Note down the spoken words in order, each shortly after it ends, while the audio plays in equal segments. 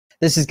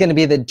This is going to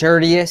be the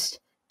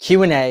dirtiest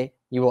Q&A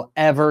you will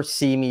ever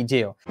see me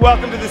do.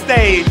 Welcome to the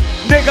stage,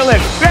 Bayerle.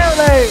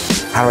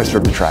 How do I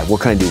start the tribe?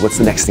 What can I do? What's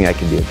the next thing I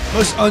can do?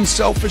 Most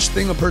unselfish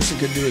thing a person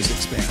could do is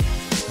expand.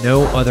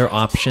 No other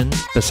option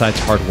besides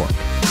hard work.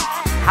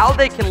 How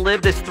they can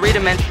live this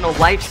three-dimensional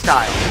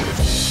lifestyle.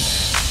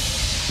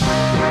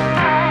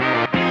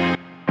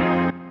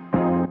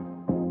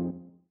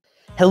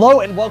 Hello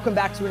and welcome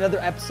back to another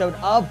episode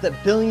of the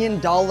Billion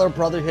Dollar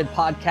Brotherhood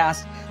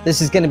Podcast. This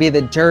is going to be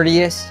the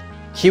dirtiest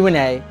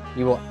Q&A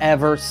you will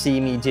ever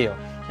see me do.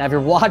 Now, if you're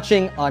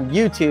watching on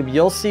YouTube,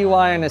 you'll see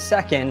why in a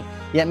second.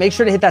 Yet make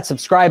sure to hit that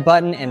subscribe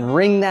button and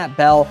ring that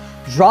bell.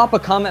 Drop a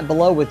comment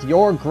below with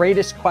your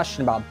greatest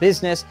question about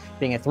business,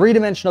 being a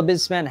three-dimensional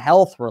businessman,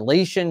 health,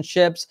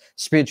 relationships,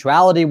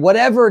 spirituality,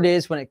 whatever it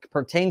is when it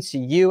pertains to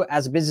you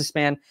as a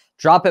businessman.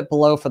 Drop it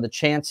below for the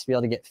chance to be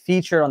able to get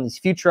featured on these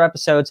future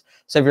episodes.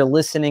 So if you're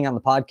listening on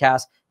the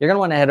podcast, you're going to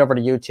want to head over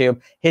to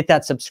YouTube, hit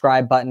that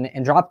subscribe button,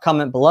 and drop a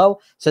comment below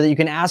so that you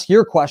can ask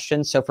your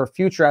questions. So for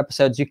future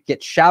episodes, you can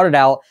get shouted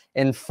out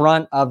in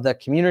front of the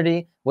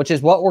community, which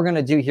is what we're going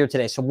to do here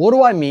today. So what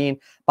do I mean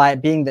by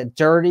it being the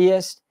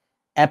dirtiest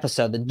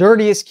episode, the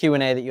dirtiest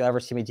Q&A that you ever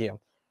see me do?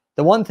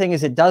 The one thing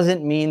is it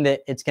doesn't mean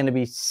that it's going to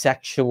be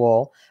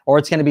sexual or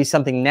it's going to be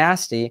something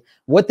nasty.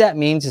 What that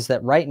means is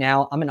that right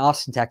now I'm in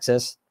Austin,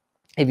 Texas.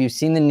 If you've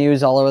seen the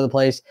news all over the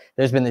place,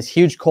 there's been this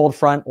huge cold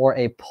front or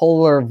a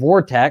polar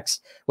vortex,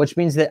 which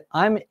means that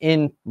I'm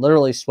in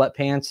literally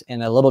sweatpants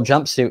and a little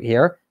jumpsuit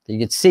here that you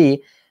can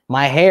see.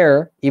 My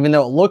hair, even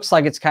though it looks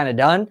like it's kind of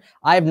done,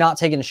 I have not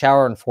taken a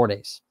shower in 4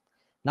 days.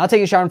 Not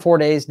taking a shower in 4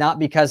 days, not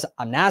because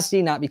I'm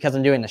nasty, not because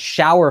I'm doing a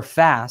shower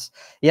fast,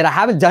 yet I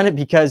haven't done it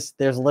because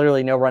there's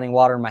literally no running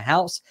water in my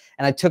house.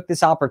 And I took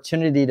this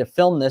opportunity to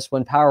film this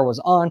when power was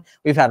on.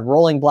 We've had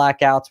rolling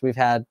blackouts. We've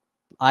had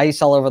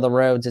ice all over the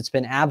roads. It's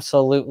been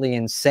absolutely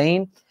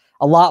insane.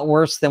 A lot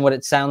worse than what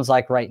it sounds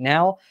like right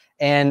now.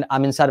 And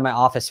I'm inside of my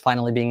office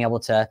finally being able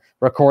to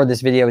record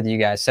this video with you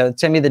guys. So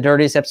it's going to be the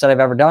dirtiest episode I've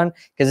ever done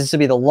because this will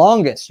be the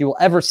longest you will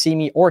ever see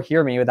me or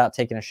hear me without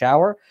taking a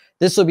shower.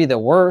 This will be the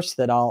worst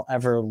that I'll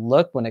ever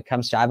look when it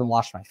comes to I haven't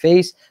washed my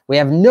face. We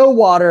have no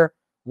water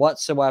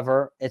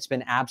whatsoever. It's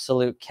been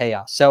absolute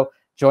chaos. So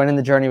join in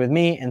the journey with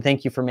me, and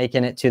thank you for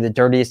making it to the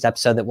dirtiest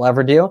episode that we'll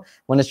ever do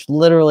when it's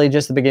literally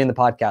just the beginning of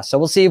the podcast. So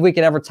we'll see if we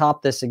can ever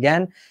top this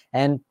again,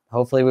 and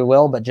hopefully we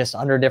will, but just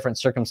under different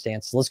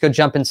circumstances. Let's go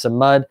jump in some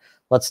mud.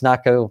 Let's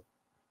not go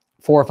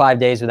 4 or 5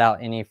 days without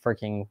any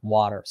freaking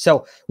water.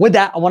 So with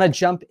that, I want to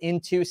jump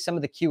into some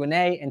of the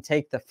Q&A and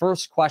take the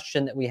first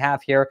question that we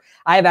have here.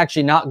 I have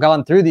actually not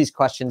gone through these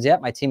questions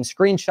yet. My team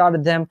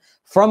screenshotted them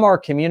from our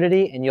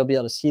community, and you'll be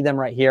able to see them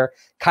right here.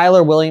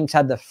 Kyler Williams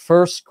had the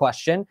first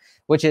question,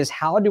 which is,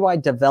 how do I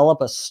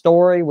develop a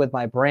story with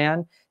my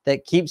brand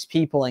that keeps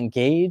people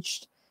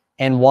engaged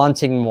and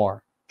wanting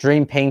more?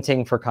 Dream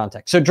Painting for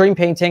context. So Dream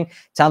Painting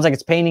sounds like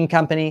it's a painting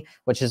company,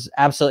 which is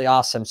absolutely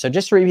awesome. So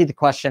just to repeat the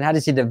question, how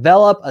does he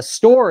develop a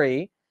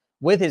story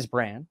with his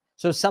brand?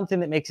 So something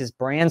that makes his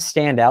brand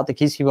stand out, that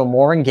keeps people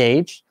more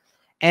engaged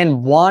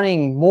and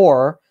wanting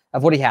more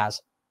of what he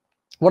has.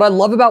 What I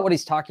love about what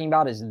he's talking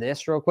about is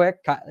this real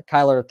quick.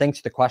 Kyler, thanks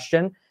for the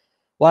question.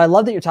 What I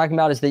love that you're talking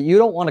about is that you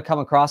don't want to come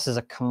across as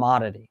a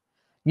commodity.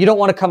 You don't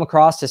want to come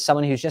across as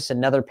someone who's just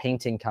another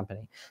painting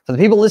company. For the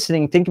people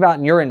listening, think about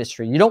in your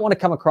industry. You don't want to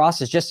come across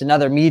as just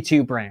another Me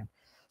Too brand.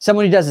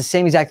 Someone who does the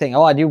same exact thing.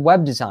 Oh, I do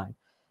web design.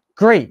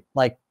 Great.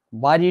 Like,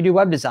 why do you do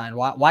web design?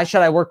 Why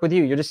should I work with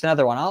you? You're just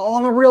another one. Oh,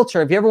 I'm a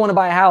realtor. If you ever want to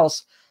buy a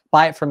house,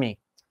 buy it from me.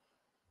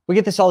 We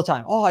get this all the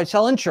time. Oh, I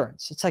sell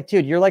insurance. It's like,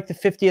 dude, you're like the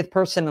 50th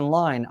person in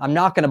line. I'm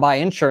not going to buy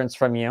insurance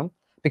from you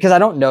because I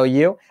don't know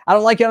you. I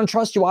don't like you. I don't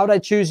trust you. Why would I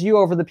choose you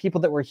over the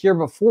people that were here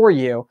before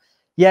you?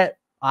 Yet,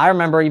 I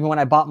remember even when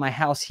I bought my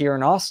house here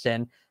in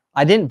Austin,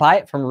 I didn't buy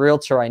it from a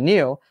realtor I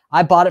knew.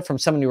 I bought it from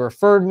someone who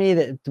referred me,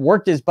 that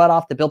worked his butt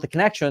off, that built a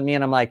connection with me.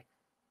 And I'm like,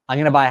 I'm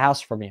going to buy a house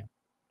from you.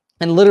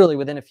 And literally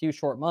within a few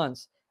short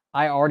months,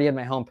 I already had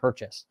my home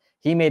purchased.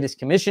 He made his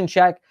commission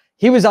check.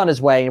 He was on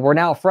his way. We're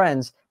now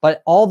friends.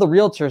 But all the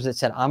realtors that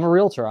said, I'm a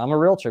realtor.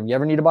 If you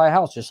ever need to buy a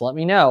house, just let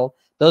me know.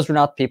 Those were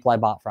not the people I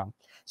bought from.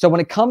 So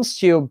when it comes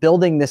to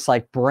building this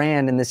like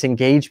brand and this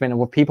engagement and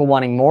with people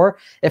wanting more,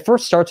 it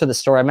first starts with a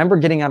story. I remember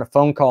getting on a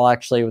phone call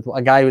actually with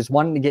a guy who was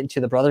wanting to get into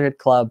the Brotherhood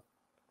Club.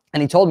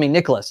 And he told me,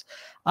 Nicholas,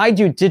 I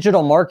do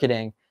digital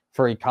marketing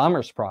for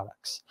e-commerce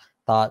products.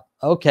 Thought,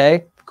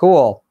 okay,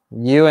 cool.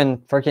 You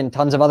and freaking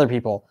tons of other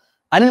people.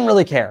 I didn't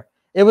really care.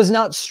 It was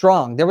not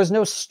strong. There was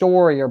no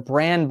story or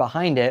brand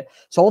behind it.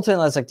 So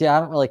ultimately I was like, yeah, I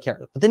don't really care.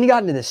 But then he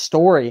got into this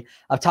story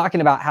of talking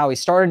about how he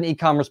started an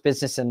e-commerce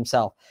business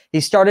himself. He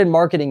started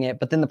marketing it,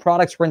 but then the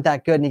products weren't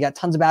that good and he got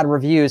tons of bad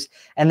reviews.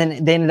 And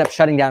then they ended up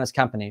shutting down his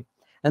company.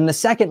 And the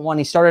second one,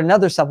 he started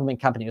another supplement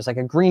company. It was like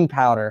a green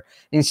powder.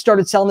 And he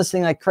started selling this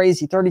thing like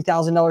crazy,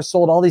 $30,000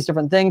 sold, all these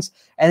different things.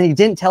 And he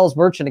didn't tell his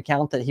merchant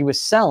account that he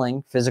was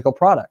selling physical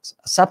products,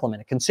 a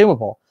supplement, a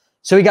consumable.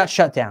 So he got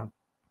shut down.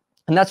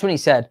 And that's when he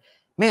said,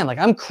 man, like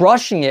I'm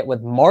crushing it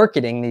with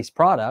marketing these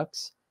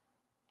products.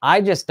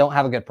 I just don't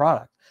have a good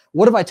product.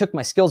 What if I took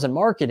my skills in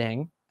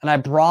marketing And I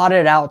brought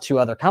it out to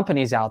other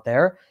companies out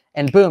there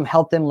and boom,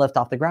 helped them lift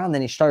off the ground.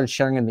 Then he started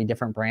sharing with me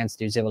different brands that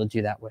he was able to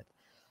do that with.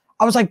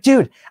 I was like,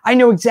 dude, I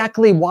know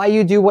exactly why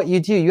you do what you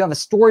do. You have a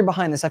story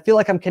behind this. I feel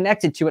like I'm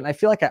connected to it. And I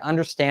feel like I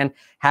understand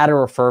how to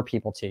refer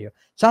people to you.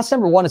 So that's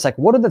number one. It's like,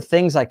 what are the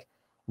things like,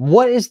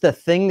 what is the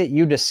thing that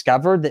you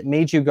discovered that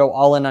made you go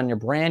all in on your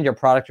brand, your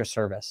product, or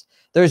service?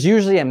 There's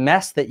usually a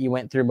mess that you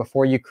went through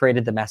before you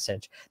created the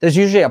message. There's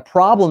usually a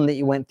problem that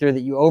you went through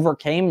that you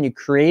overcame and you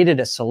created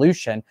a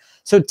solution.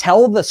 So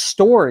tell the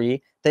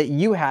story that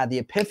you had, the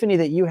epiphany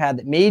that you had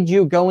that made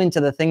you go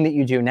into the thing that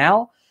you do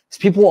now.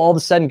 Because people will all of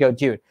a sudden go,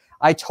 dude,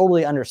 I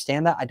totally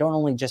understand that. I don't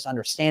only just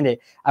understand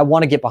it, I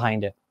want to get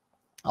behind it.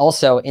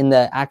 Also, in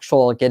the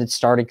actual Get It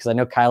Started, because I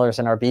know Kyler's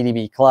in our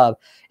BDB club,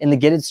 in the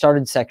Get It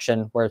Started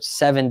section, where it's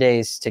 7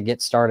 days to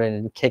get started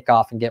and kick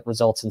off and get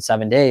results in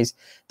 7 days,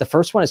 the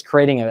first one is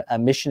creating a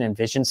mission and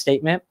vision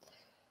statement.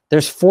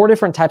 There's 4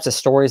 different types of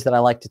stories that I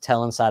like to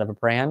tell inside of a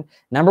brand.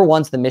 Number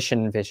one's the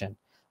mission and vision.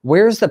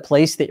 Where's the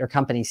place that your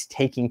company's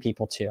taking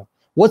people to?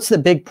 What's the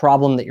big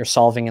problem that you're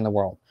solving in the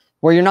world?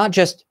 Where you're not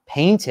just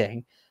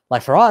painting.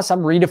 Like for us,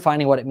 I'm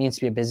redefining what it means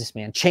to be a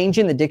businessman,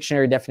 changing the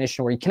dictionary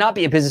definition where you cannot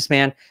be a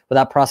businessman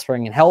without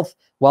prospering in health,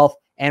 wealth,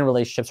 and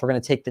relationships. We're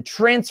going to take the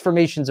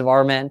transformations of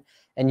our men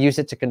and use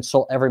it to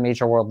consult every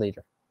major world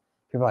leader.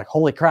 People are like,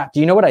 holy crap.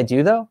 Do you know what I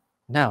do though?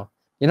 No,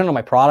 you don't know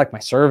my product, my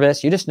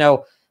service. You just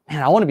know,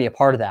 man, I want to be a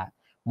part of that.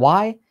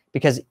 Why?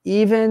 Because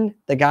even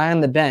the guy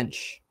on the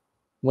bench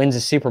wins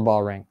a Super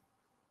Bowl ring.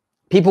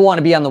 People want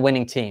to be on the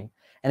winning team.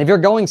 And if you're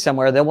going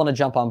somewhere, they'll want to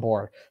jump on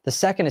board. The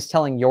second is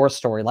telling your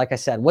story. Like I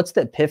said, what's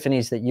the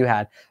epiphanies that you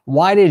had?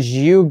 Why did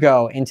you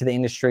go into the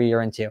industry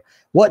you're into?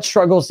 What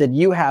struggles did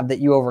you have that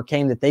you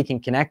overcame that they can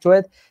connect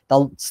with?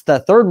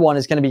 The third one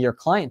is going to be your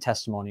client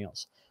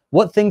testimonials.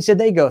 What things did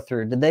they go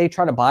through? Did they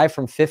try to buy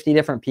from 50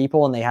 different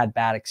people and they had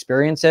bad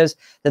experiences?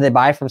 Did they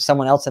buy from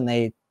someone else and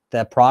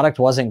the product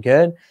wasn't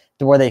good?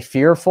 Were they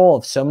fearful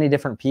of so many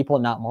different people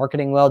not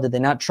marketing well? Did they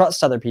not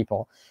trust other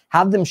people?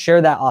 Have them share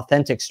that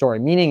authentic story,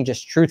 meaning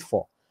just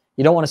truthful.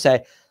 You don't want to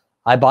say,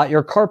 I bought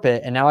your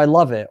carpet and now I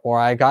love it, or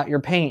I got your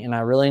paint and I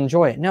really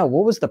enjoy it. No,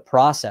 what was the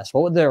process?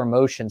 What were their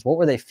emotions? What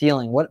were they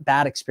feeling? What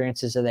bad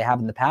experiences did they have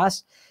in the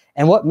past?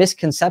 And what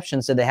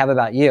misconceptions did they have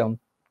about you?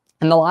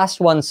 And the last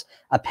one's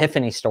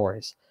epiphany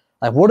stories.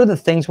 Like, what are the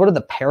things, what are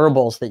the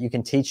parables that you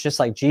can teach just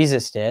like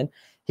Jesus did?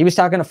 He was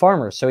talking to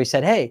farmers. So he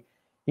said, hey,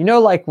 you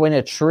know, like when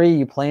a tree,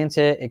 you plant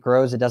it, it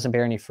grows, it doesn't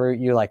bear any fruit,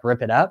 you like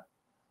rip it up.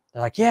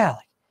 They're like, yeah.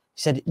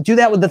 He said, do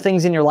that with the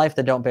things in your life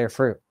that don't bear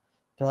fruit.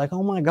 They're like,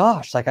 oh my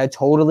gosh, like I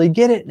totally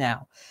get it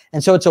now.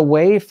 And so it's a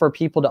way for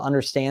people to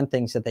understand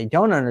things that they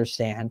don't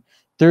understand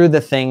through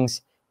the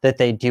things that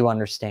they do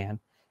understand.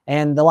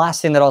 And the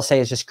last thing that I'll say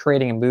is just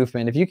creating a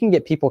movement. If you can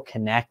get people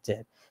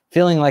connected,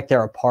 feeling like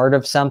they're a part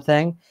of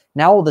something,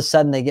 now all of a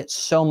sudden they get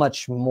so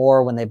much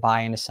more when they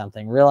buy into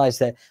something. Realize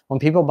that when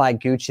people buy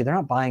Gucci, they're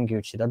not buying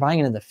Gucci. They're buying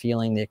into the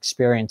feeling, the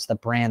experience, the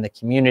brand, the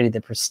community,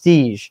 the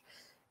prestige.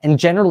 And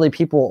generally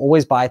people will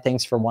always buy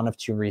things for one of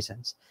 2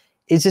 reasons.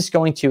 Is this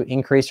going to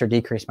increase or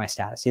decrease my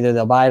status? Either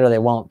they'll buy it or they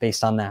won't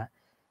based on that.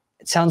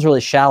 It sounds really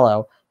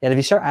shallow. Yet if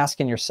you start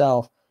asking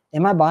yourself,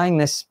 am I buying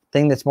this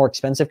thing that's more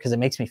expensive because it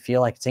makes me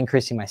feel like it's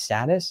increasing my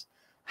status?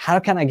 How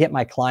can I get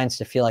my clients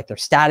to feel like their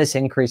status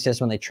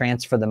increases when they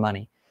transfer the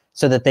money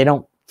so that they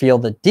don't feel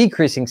the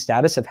decreasing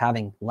status of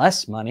having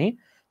less money?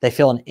 They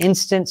feel an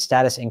instant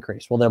status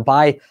increase. Well, they'll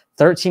buy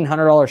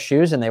 $1,300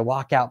 shoes and they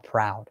walk out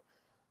proud.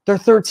 They're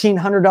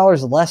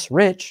 $1,300 less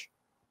rich,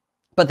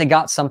 but they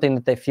got something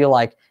that they feel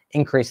like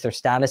increase their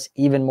status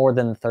even more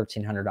than the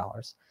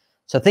 $1,300.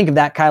 So think of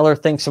that,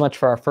 Kyler. Thanks so much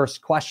for our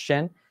first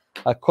question.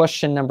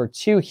 Question number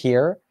 2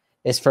 here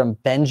is from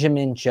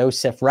Benjamin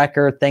Joseph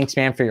Record. Thanks,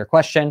 man, for your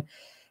question.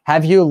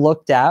 Have you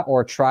looked at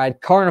or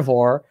tried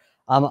carnivore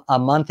a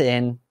month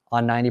in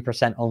on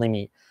 90% only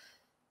meat?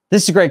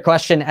 This is a great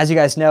question. As you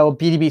guys know,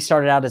 BDB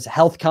started out as a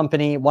health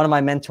company. One of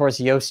my mentors,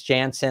 Yost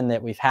Jansen,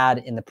 that we've had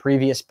in the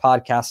previous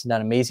podcast and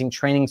done amazing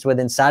trainings with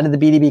inside of the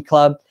BDB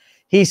club,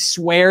 he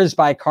swears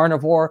by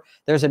carnivore.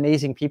 There's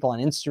amazing people on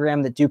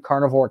Instagram that do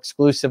carnivore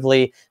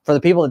exclusively. For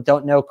the people that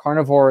don't know,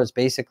 carnivore is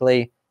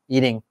basically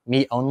eating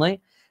meat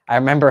only. I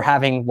remember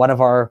having one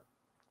of our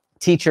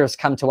teachers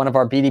come to one of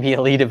our BDB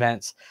Elite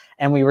events,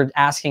 and we were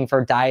asking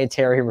for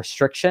dietary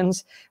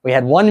restrictions. We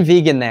had one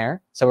vegan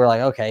there. So we're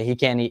like, okay, he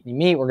can't eat any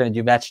meat. We're going to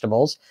do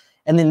vegetables.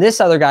 And then this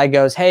other guy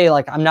goes, hey,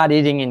 like, I'm not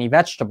eating any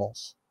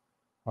vegetables.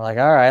 We're like,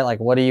 all right, like,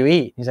 what do you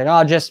eat? He's like,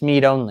 oh, just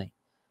meat only.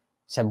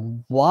 I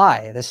said,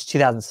 why? This is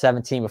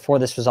 2017, before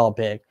this was all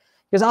big.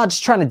 He goes, oh,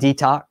 just trying to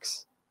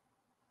detox.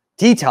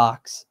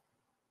 Detox?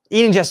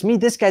 Eating just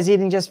meat? This guy's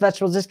eating just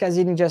vegetables. This guy's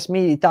eating just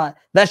meat. He thought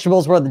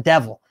vegetables were the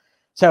devil.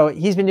 So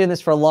he's been doing this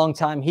for a long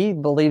time. He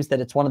believes that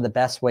it's one of the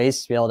best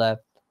ways to be able to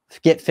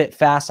get fit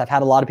fast. I've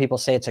had a lot of people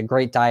say it's a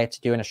great diet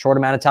to do in a short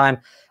amount of time.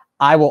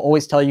 I will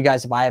always tell you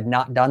guys, if I have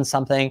not done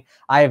something,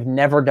 I have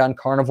never done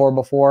carnivore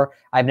before.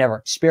 I've never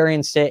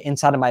experienced it.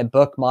 Inside of my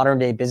book, Modern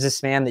Day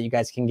Businessman, that you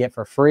guys can get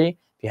for free.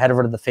 If you head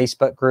over to the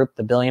Facebook group,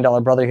 the Billion Dollar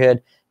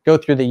Brotherhood, go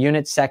through the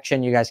units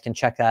section. You guys can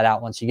check that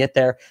out once you get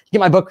there. You get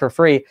my book for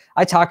free.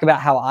 I talk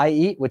about how I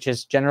eat, which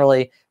is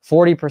generally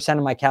 40%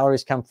 of my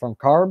calories come from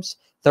carbs,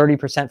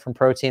 30% from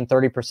protein,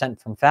 30%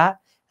 from fat.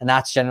 And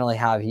that's generally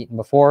how I've eaten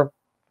before.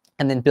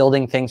 And then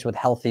building things with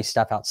healthy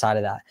stuff outside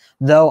of that.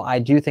 Though I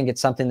do think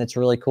it's something that's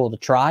really cool to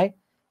try.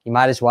 You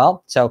might as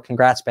well. So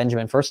congrats,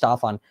 Benjamin, first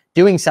off, on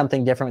doing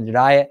something different with your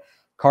diet.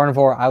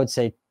 Carnivore, I would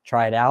say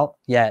try it out.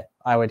 Yet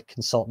I would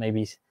consult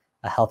maybe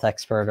a health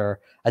expert or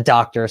a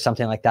doctor or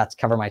something like that to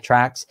cover my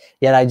tracks.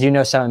 Yet I do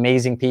know some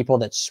amazing people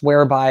that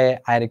swear by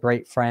it. I had a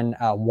great friend,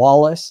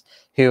 Wallace,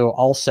 who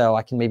also,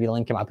 I can maybe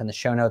link him up in the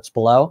show notes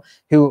below,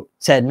 who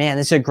said, man,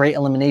 this is a great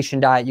elimination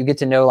diet. You get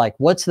to know, like,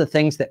 what's the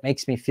things that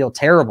makes me feel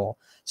terrible?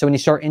 So when you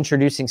start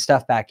introducing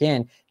stuff back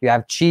in, you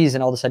have cheese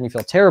and all of a sudden you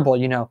feel terrible,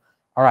 you know,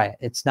 all right,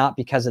 it's not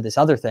because of this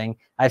other thing.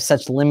 I have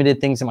such limited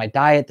things in my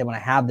diet that when I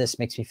have this, it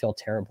makes me feel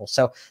terrible.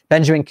 So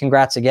Benjamin,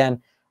 congrats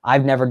again.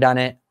 I've never done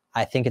it.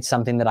 I think it's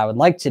something that I would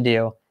like to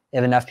do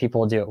if enough people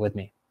will do it with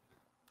me.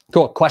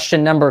 Cool.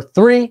 Question number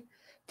 3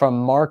 from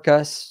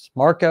Marcos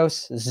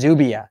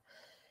Zubia.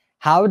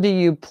 How do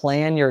you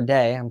plan your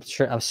day? I'm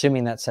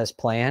assuming that says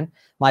plan.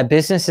 My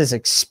business is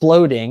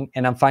exploding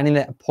and I'm finding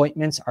that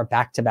appointments are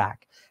back to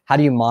back. How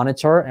do you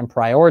monitor and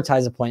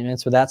prioritize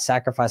appointments without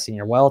sacrificing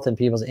your wealth and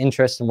people's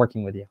interest in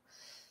working with you?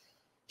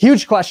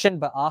 Huge question,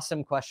 but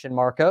awesome question,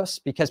 Marcos,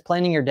 because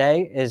planning your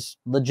day is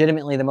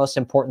legitimately the most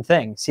important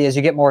thing. See, as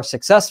you get more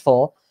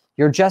successful,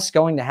 you're just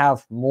going to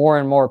have more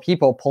and more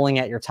people pulling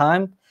at your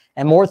time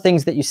and more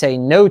things that you say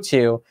no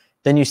to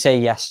than you say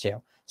yes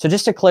to. So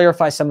just to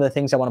clarify some of the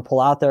things I want to pull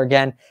out there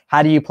again,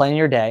 how do you plan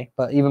your day?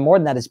 But even more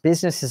than that, his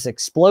business is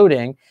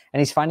exploding and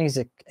he's finding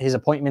his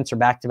appointments are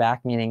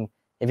back-to-back, meaning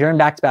if you're in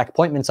back-to-back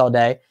appointments all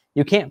day,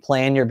 you can't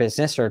plan your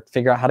business or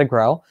figure out how to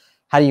grow.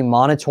 How do you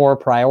monitor,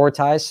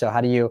 prioritize? So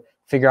how do you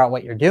figure out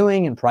what you're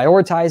doing and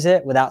prioritize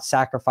it without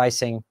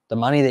sacrificing the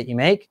money that you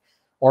make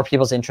or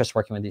people's interest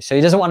working with you? So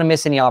he doesn't want to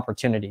miss any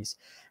opportunities.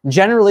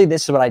 Generally,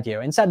 this is what I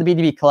do. Inside the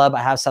BDB Club,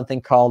 I have something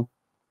called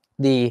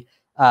the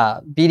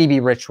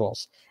BDB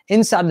Rituals.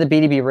 Inside of the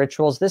BDB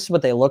Rituals, this is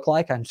what they look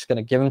like. I'm just going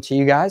to give them to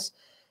you guys.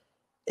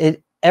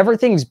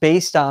 Everything's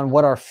based on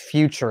what our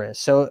future is.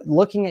 So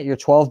looking at your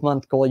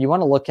 12-month goal, you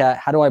want to look at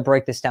how do I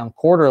break this down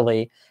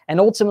quarterly? And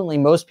ultimately,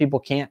 most people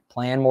can't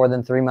plan more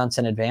than 3 months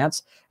in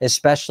advance,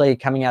 especially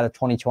coming out of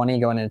 2020,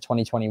 going into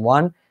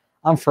 2021.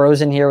 I'm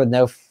frozen here with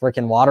no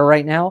freaking water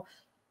right now.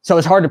 So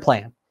it's hard to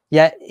plan.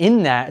 Yet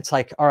in that, it's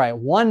like, all right,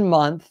 1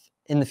 month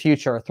in the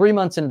future, or 3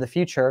 months into the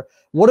future,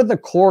 what are the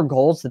core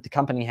goals that the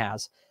company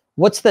has?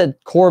 What's the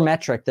core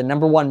metric, the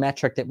number one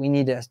metric that we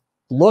need to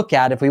look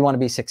at if we want to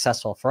be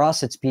successful? For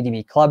us, it's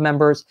BDB Club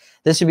members.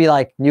 This would be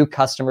like new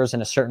customers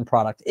in a certain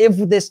product. If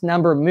this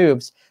number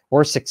moves,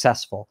 we're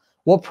successful.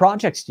 What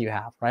projects do you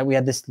have, right? We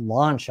had this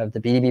launch of the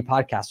BDB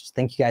podcast.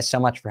 Thank you guys so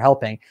much for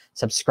helping,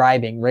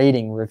 subscribing,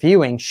 rating,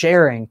 reviewing,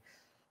 sharing.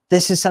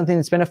 This is something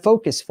that's been a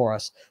focus for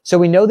us. So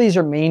we know these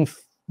are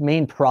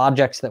main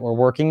projects that we're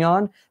working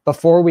on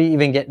before we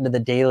even get into the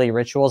daily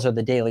rituals or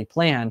the daily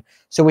plan.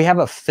 So we have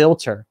a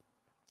filter,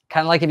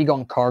 kind of like if you go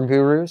on Car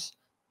Gurus.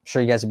 I'm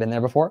sure you guys have been there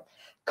before.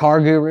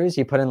 Car Gurus,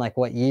 you put in like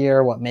what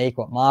year, what make,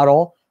 what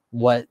model,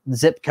 what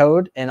zip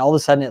code, and all of a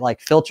sudden it like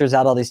filters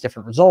out all these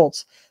different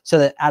results so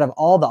that out of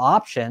all the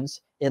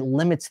options, it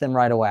limits them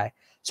right away.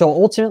 So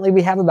ultimately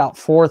we have about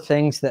 4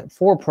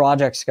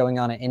 projects going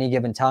on at any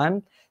given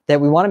time that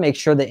we want to make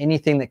sure that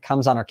anything that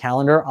comes on our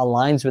calendar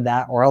aligns with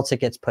that, or else it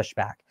gets pushed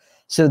back.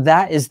 So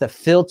that is the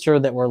filter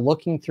that we're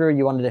looking through.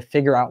 You wanted to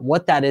figure out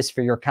what that is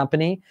for your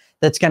company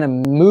that's going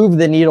to move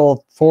the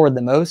needle forward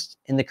the most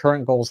in the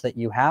current goals that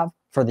you have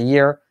for the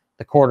year,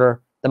 the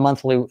quarter, the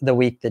monthly, the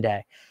week, the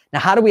day. Now,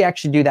 how do we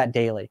actually do that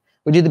daily?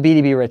 We do the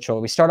BDB ritual.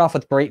 We start off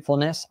with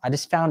gratefulness. I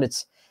just found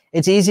it's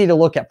easy to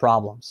look at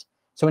problems.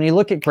 So when you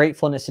look at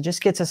gratefulness, it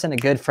just gets us in a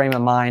good frame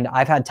of mind.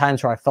 I've had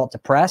times where I felt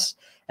depressed,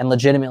 and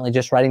legitimately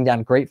just writing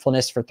down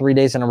gratefulness for 3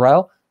 days in a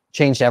row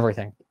changed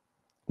everything.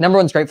 Number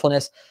 1 is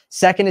gratefulness.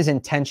 Second is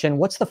intention.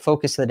 What's the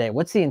focus of the day?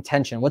 What's the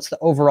intention? What's the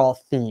overall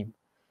theme?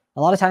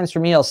 A lot of times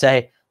for me, I'll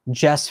say,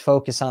 just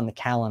focus on the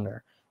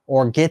calendar,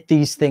 or get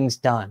these things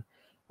done,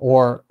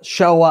 or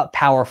show up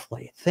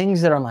powerfully.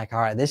 Things that I'm like,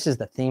 all right, this is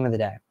the theme of the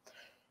day.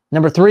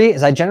 Number 3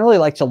 is I generally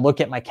like to look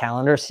at my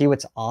calendar, see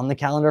what's on the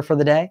calendar for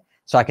the day,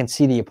 so I can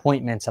see the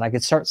appointments and I can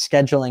start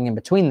scheduling in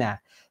between that.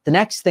 The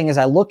next thing is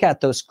I look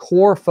at those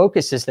core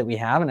focuses that we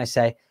have and I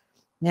say,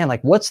 man,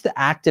 like what's the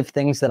active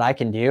things that I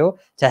can do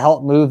to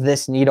help move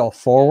this needle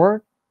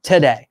forward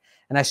today?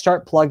 And I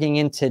start plugging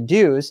in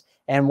to-dos.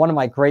 And one of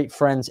my great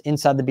friends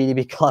inside the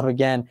BDB Club,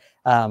 again,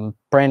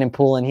 Brandon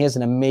Poulin, he has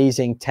an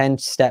amazing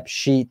 10-step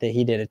sheet that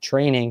he did, a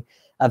training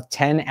of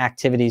 10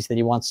 activities that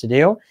he wants to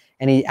do.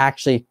 And he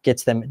actually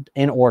gets them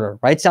in order,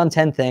 writes down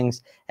 10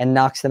 things and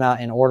knocks them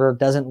out in order,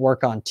 doesn't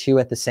work on 2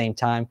 at the same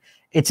time.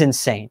 It's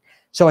insane.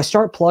 So I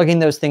start plugging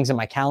those things in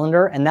my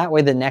calendar, and that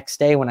way the next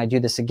day when I do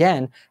this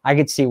again, I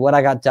could see what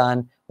I got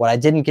done, what I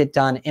didn't get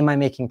done, am I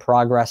making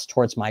progress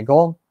towards my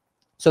goal?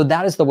 So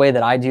that is the way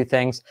that I do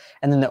things.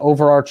 And then the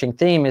overarching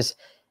theme is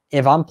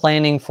if I'm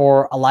planning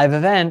for a live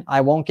event, I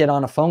won't get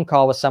on a phone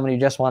call with someone who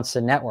just wants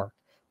to network.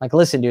 Like,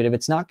 listen, dude, if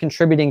it's not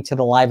contributing to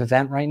the live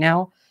event right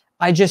now,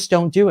 I just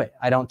don't do it.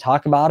 I don't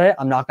talk about it.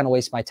 I'm not going to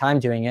waste my time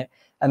doing it.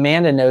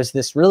 Amanda knows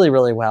this really,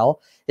 really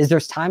well, is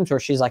there's times where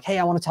she's like, hey,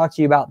 I want to talk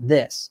to you about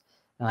this.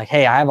 And like,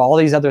 hey, I have all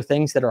these other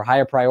things that are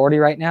higher priority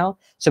right now.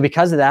 So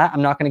because of that,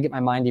 I'm not going to get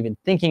my mind even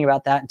thinking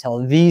about that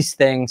until these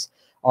things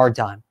are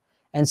done.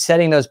 And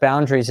setting those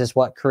boundaries is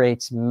what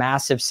creates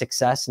massive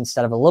success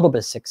instead of a little bit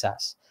of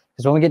success.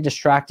 Because when we get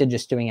distracted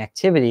just doing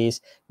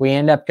activities, we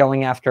end up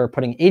going after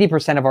putting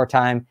 80% of our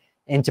time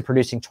into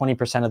producing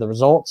 20% of the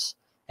results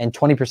and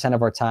 20%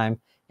 of our time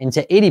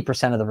into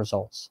 80% of the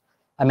results.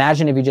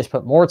 Imagine if you just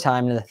put more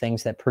time into the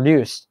things that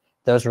produced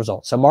those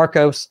results. So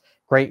Marcos,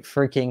 great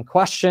freaking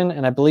question.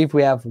 And I believe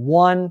we have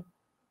one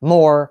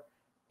more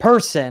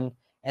person,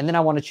 and then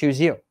I want to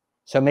choose you.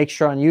 So make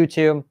sure on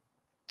YouTube,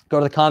 go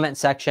to the comment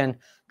section,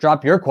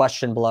 drop your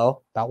question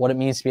below about what it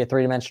means to be a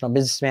three-dimensional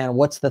businessman.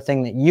 What's the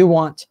thing that you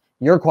want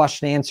your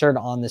question answered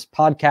on this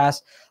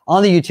podcast,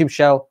 on the YouTube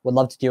show? Would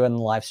love to do it in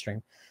the live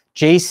stream.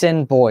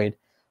 Jason Boyd.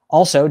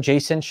 Also,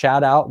 Jason,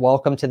 shout out.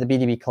 Welcome to the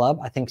BDB Club.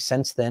 I think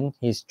since then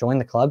he's joined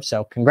the club.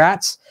 So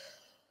congrats.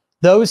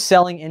 Those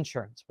selling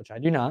insurance, which I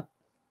do not.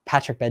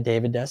 Patrick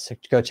Bet-David does. So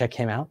go check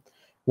him out.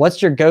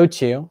 What's your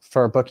go-to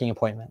for booking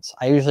appointments?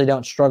 I usually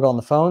don't struggle on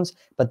the phones,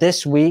 but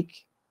this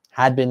week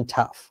had been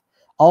tough.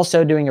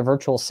 Also doing a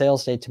virtual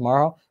sales day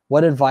tomorrow.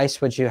 What advice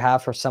would you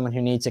have for someone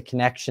who needs a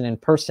connection in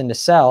person to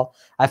sell?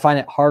 I find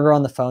it harder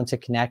on the phone to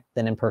connect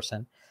than in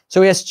person.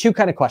 So he has two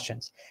kind of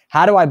questions.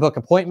 How do I book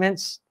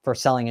appointments for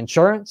selling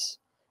insurance?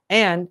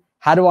 And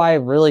how do I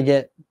really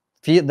get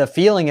the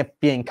feeling of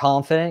being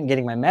confident and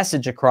getting my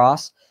message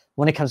across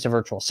when it comes to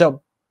virtual?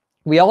 So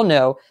we all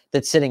know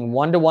that sitting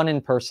one-to-one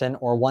in person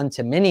or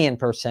one-to-many in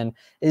person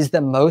is the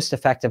most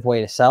effective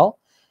way to sell.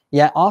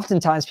 Yet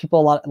oftentimes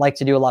people like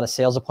to do a lot of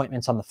sales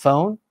appointments on the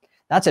phone.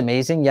 That's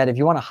amazing. Yet if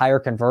you want a higher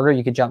converter,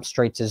 you could jump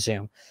straight to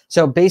Zoom.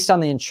 So based on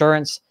the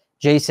insurance,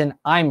 Jason,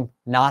 I'm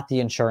not the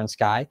insurance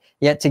guy.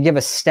 Yet to give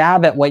a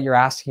stab at what you're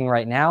asking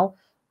right now,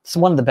 it's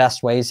one of the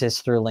best ways is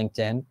through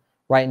LinkedIn.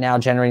 Right now,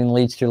 generating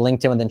leads through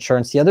LinkedIn with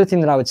insurance. The other thing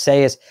that I would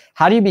say is,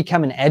 how do you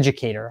become an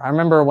educator? I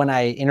remember when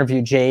I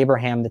interviewed Jay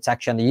Abraham, that's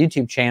actually on the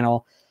YouTube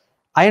channel,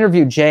 I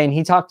interviewed Jay and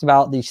he talked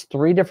about these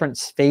 3 different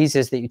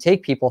phases that you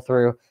take people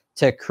through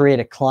to create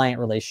a client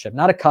relationship,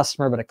 not a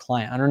customer, but a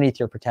client underneath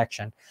your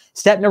protection.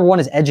 Step number 1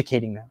 is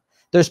educating them.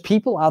 There's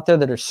people out there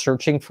that are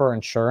searching for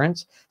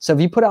insurance. So if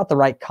you put out the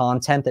right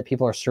content that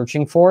people are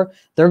searching for,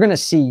 they're going to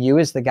see you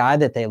as the guy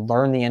that they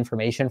learn the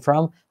information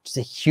from, which is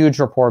a huge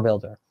rapport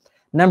builder.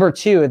 Number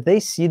 2, if they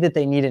see that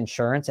they need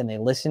insurance and they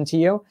listen to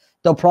you,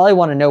 they'll probably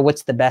want to know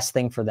what's the best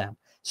thing for them.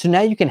 So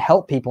now you can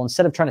help people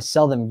instead of trying to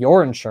sell them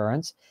your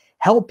insurance,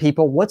 help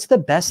people what's the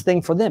best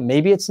thing for them.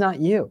 Maybe it's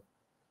not you.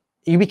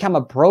 You become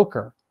a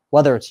broker,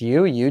 whether it's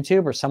you,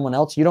 YouTube, or someone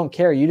else. You don't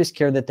care. You just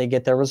care that they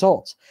get their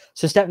results.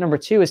 So step number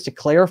 2 is to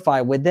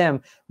clarify with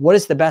them what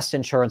is the best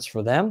insurance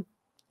for them,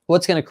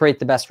 what's going to create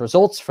the best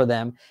results for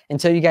them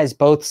until you guys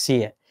both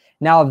see it.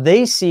 Now, if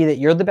they see that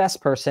you're the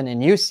best person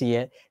and you see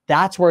it,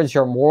 that's where it's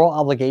your moral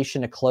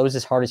obligation to close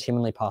as hard as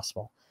humanly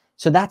possible.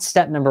 So that's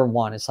step number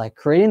 1. It's like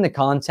creating the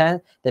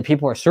content that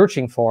people are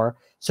searching for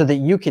so that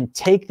you can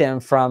take them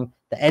from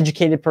the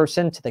educated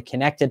person to the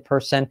connected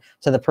person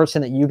to the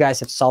person that you guys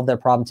have solved their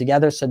problem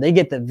together so they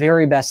get the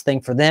very best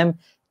thing for them,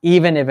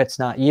 even if it's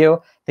not you. I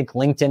think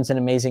LinkedIn's an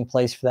amazing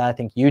place for that. I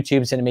think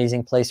YouTube's an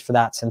amazing place for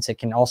that since it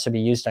can also be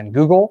used on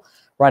Google.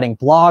 Writing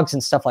blogs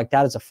and stuff like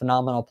that is a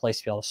phenomenal place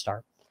to be able to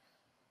start.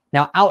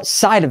 Now,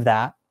 outside of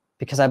that,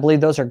 because I believe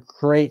those are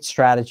great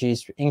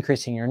strategies for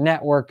increasing your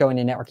network, going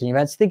to networking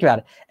events. Think about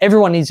it.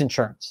 Everyone needs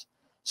insurance.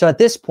 So at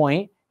this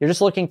point, you're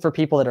just looking for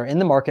people that are in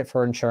the market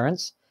for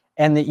insurance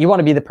and that you want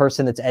to be the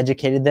person that's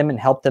educated them and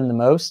helped them the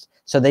most.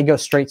 So they go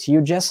straight to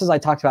you, just as I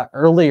talked about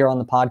earlier on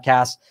the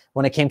podcast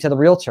when it came to the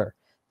realtor.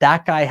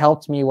 That guy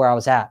helped me where I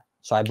was at.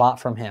 So I bought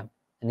from him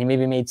and he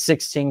maybe made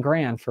 16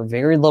 grand for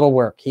very little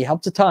work. He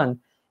helped a ton,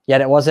 yet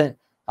it wasn't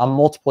a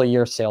multiple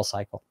year sales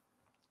cycle.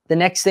 The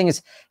next thing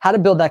is how to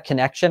build that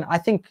connection. I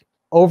think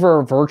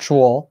over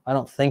virtual, I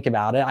don't think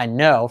about it. I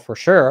know for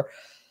sure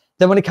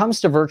that when it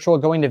comes to virtual,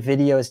 going to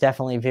video is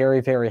definitely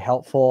very, very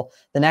helpful.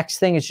 The next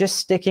thing is just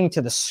sticking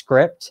to the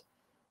script.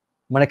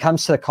 When it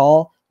comes to the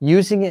call,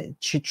 using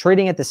it,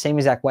 treating it the same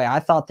exact way. I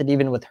thought that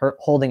even with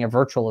holding a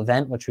virtual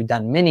event, which we've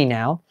done many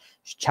now,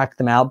 check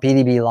them out.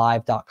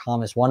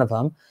 bdblive.com is one of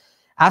them.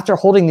 After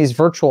holding these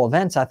virtual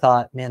events, I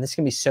thought, man, this is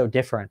going to be so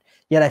different.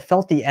 Yet I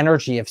felt the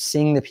energy of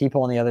seeing the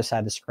people on the other side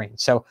of the screen.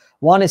 So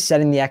one is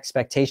setting the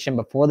expectation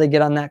before they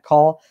get on that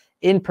call.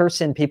 In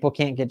person, people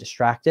can't get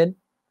distracted,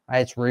 right?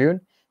 It's rude.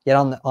 Yet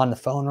on the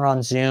phone or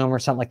on Zoom or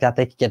something like that,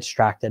 they could get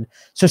distracted.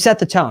 So set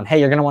the tone. Hey,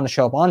 you're going to want to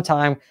show up on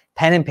time,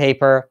 pen and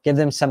paper, give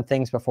them some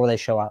things before they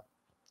show up.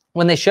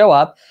 When they show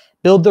up,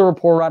 build the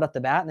rapport right off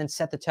the bat and then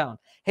set the tone.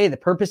 Hey, the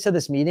purpose of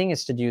this meeting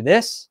is to do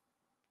this.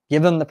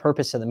 Give them the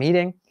purpose of the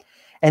meeting.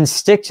 and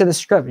stick to the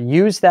script.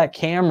 Use that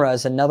camera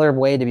as another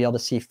way to be able to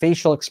see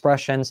facial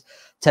expressions,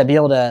 to be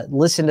able to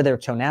listen to their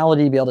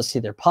tonality, be able to see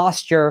their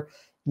posture.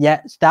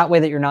 Yet that way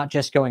that you're not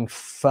just going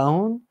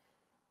phone,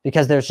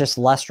 because there's just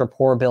less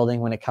rapport building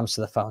when it comes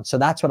to the phone. So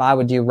that's what I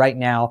would do right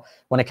now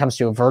when it comes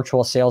to a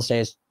virtual sales day,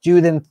 is do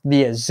them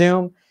via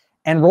Zoom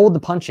and roll the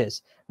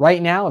punches.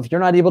 Right now, if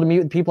you're not able to meet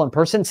with people in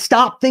person,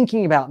 stop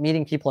thinking about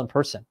meeting people in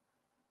person.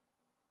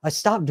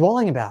 Stop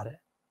dwelling about it.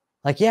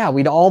 Like, yeah,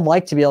 we'd all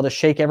like to be able to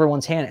shake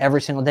everyone's hand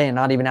every single day and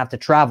not even have to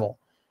travel.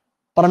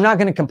 But I'm not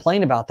going to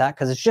complain about that,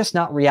 because it's just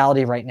not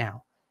reality right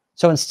now.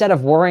 So instead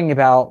of worrying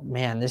about,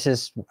 man, this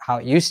is how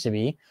it used to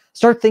be,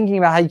 start thinking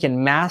about how you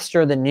can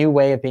master the new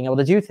way of being able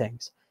to do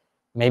things.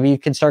 Maybe you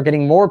can start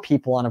getting more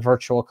people on a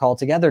virtual call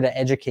together to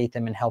educate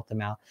them and help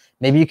them out.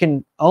 Maybe you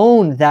can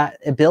own that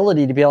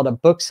ability to be able to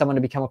book someone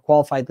to become a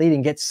qualified lead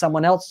and get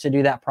someone else to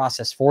do that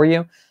process for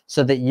you,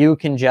 so that you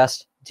can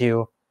just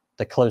do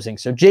the closing.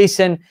 So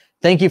Jason,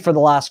 thank you for the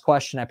last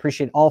question. I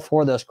appreciate all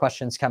 4 of those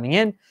questions coming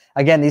in.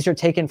 Again, these are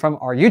taken from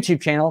our YouTube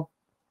channel.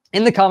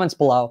 In the comments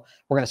below,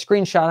 we're going to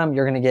screenshot them.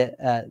 You're going to get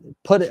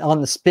put it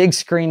on this big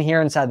screen here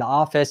inside the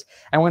office,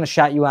 and we're going to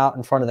shout you out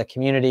in front of the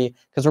community,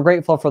 because we're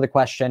grateful for the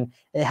question.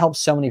 It helps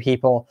so many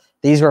people.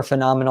 These were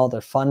phenomenal.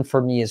 They're fun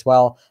for me as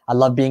well. I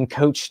love being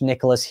Coach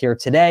Nicholas here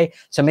today.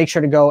 So make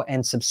sure to go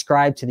and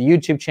subscribe to the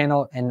YouTube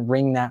channel and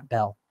ring that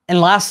bell.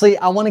 And lastly,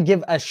 I want to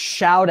give a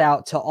shout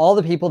out to all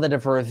the people that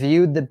have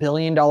reviewed the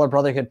Billion Dollar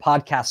Brotherhood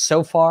podcast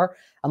so far.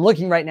 I'm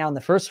looking right now, in the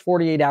first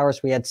 48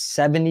 hours, we had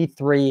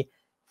 73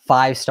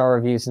 5-star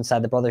reviews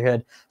inside the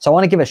Brotherhood. So I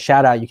want to give a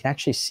shout out. You can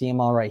actually see them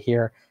all right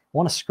here. I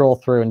want to scroll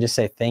through and just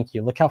say thank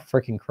you. Look how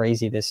freaking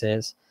crazy this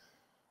is.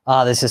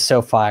 This is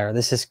so fire.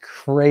 This is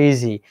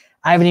crazy.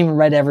 I haven't even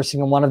read every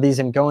single one of these.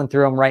 I'm going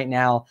through them right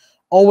now.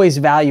 Always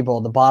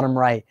valuable, the bottom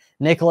right.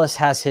 Nicholas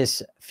has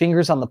his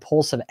fingers on the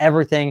pulse of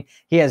everything.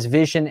 He has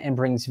vision and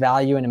brings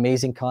value and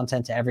amazing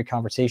content to every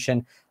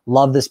conversation.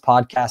 Love this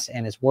podcast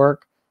and his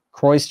work.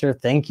 Croyster,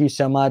 thank you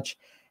so much.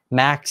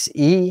 Max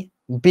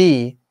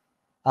E.B.,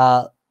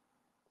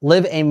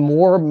 live a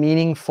more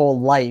meaningful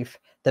life.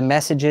 The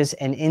messages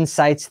and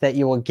insights that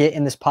you will get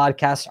in this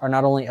podcast are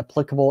not only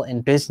applicable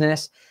in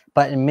business,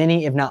 but in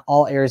many, if not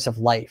all, areas of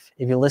life.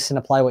 If you listen,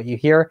 apply what you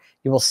hear,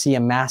 you will see a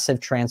massive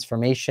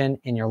transformation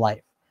in your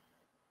life.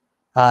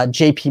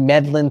 JP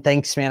Medlin,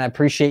 thanks, man. I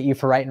appreciate you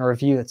for writing a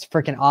review. It's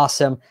freaking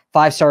awesome.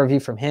 5-star review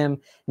from him.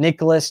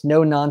 Nicholas,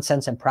 no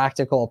nonsense and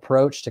practical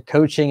approach to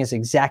coaching is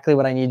exactly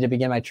what I need to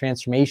begin my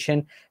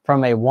transformation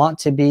from a want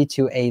to be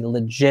to a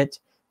legit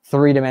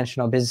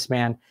 3-dimensional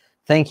businessman.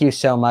 Thank you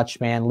so much,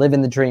 man.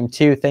 Living the dream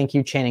too. Thank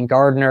you, Channing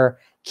Gardner,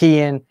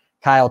 Kian,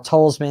 Kyle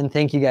Tolsman.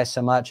 Thank you guys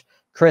so much.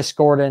 Chris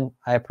Gordon,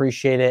 I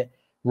appreciate it.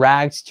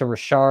 Rags to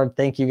Richard,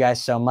 thank you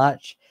guys so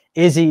much.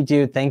 Izzy,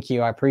 dude, thank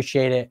you. I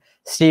appreciate it.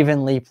 Stephen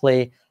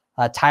Leapley,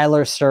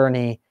 Tyler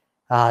Cerny,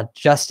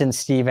 Justin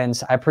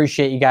Stevens. I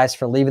appreciate you guys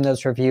for leaving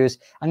those reviews.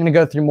 I'm going to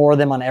go through more of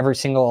them on every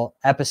single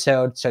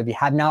episode. So if you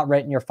have not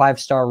written your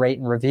 5-star rate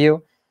and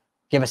review,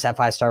 give us that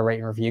 5-star rate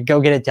and review.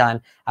 Go get it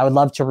done. I would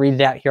love to read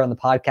it out here on the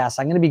podcast.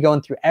 I'm going to be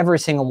going through every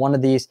single one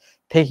of these,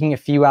 picking a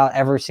few out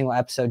every single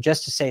episode,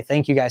 just to say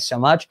thank you guys so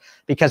much,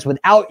 because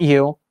without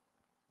you,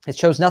 it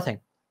shows nothing.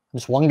 I'm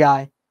just one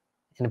guy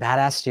in a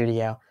badass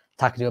studio,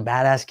 talking to a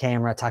badass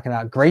camera, talking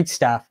about great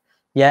stuff.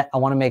 Yet I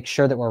want to make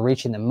sure that we're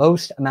reaching the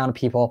most amount of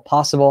people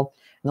possible.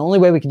 And the only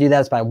way we can do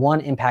that is by,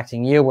 1,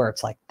 impacting you, where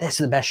it's like, this is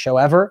the best show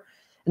ever.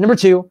 And number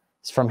 2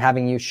 is from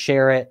having you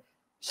share it,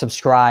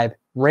 subscribe,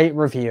 rate,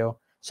 review,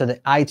 so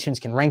that iTunes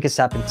can rank us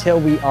up until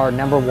we are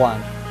number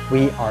 1.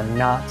 We are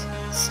not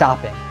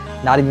stopping.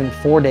 Not even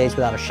 4 days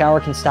without a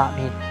shower can stop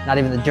me. Not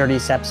even the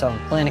dirtiest episode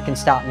on the planet can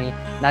stop me.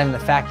 Not even the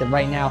fact that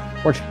right now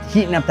we're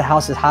heating up the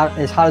house as hot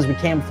as we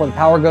can before the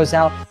power goes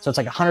out. So it's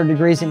like 100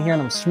 degrees in here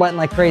and I'm sweating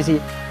like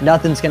crazy.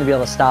 Nothing's going to be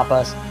able to stop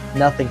us.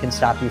 Nothing can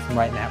stop you from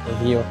writing that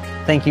review.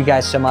 Thank you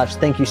guys so much.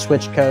 Thank you,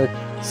 Switch Code.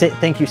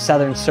 Thank you,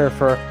 Southern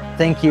Surfer.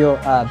 Thank you,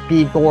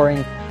 B.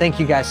 Goring. Thank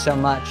you guys so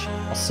much.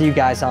 I'll see you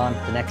guys on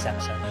the next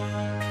episode.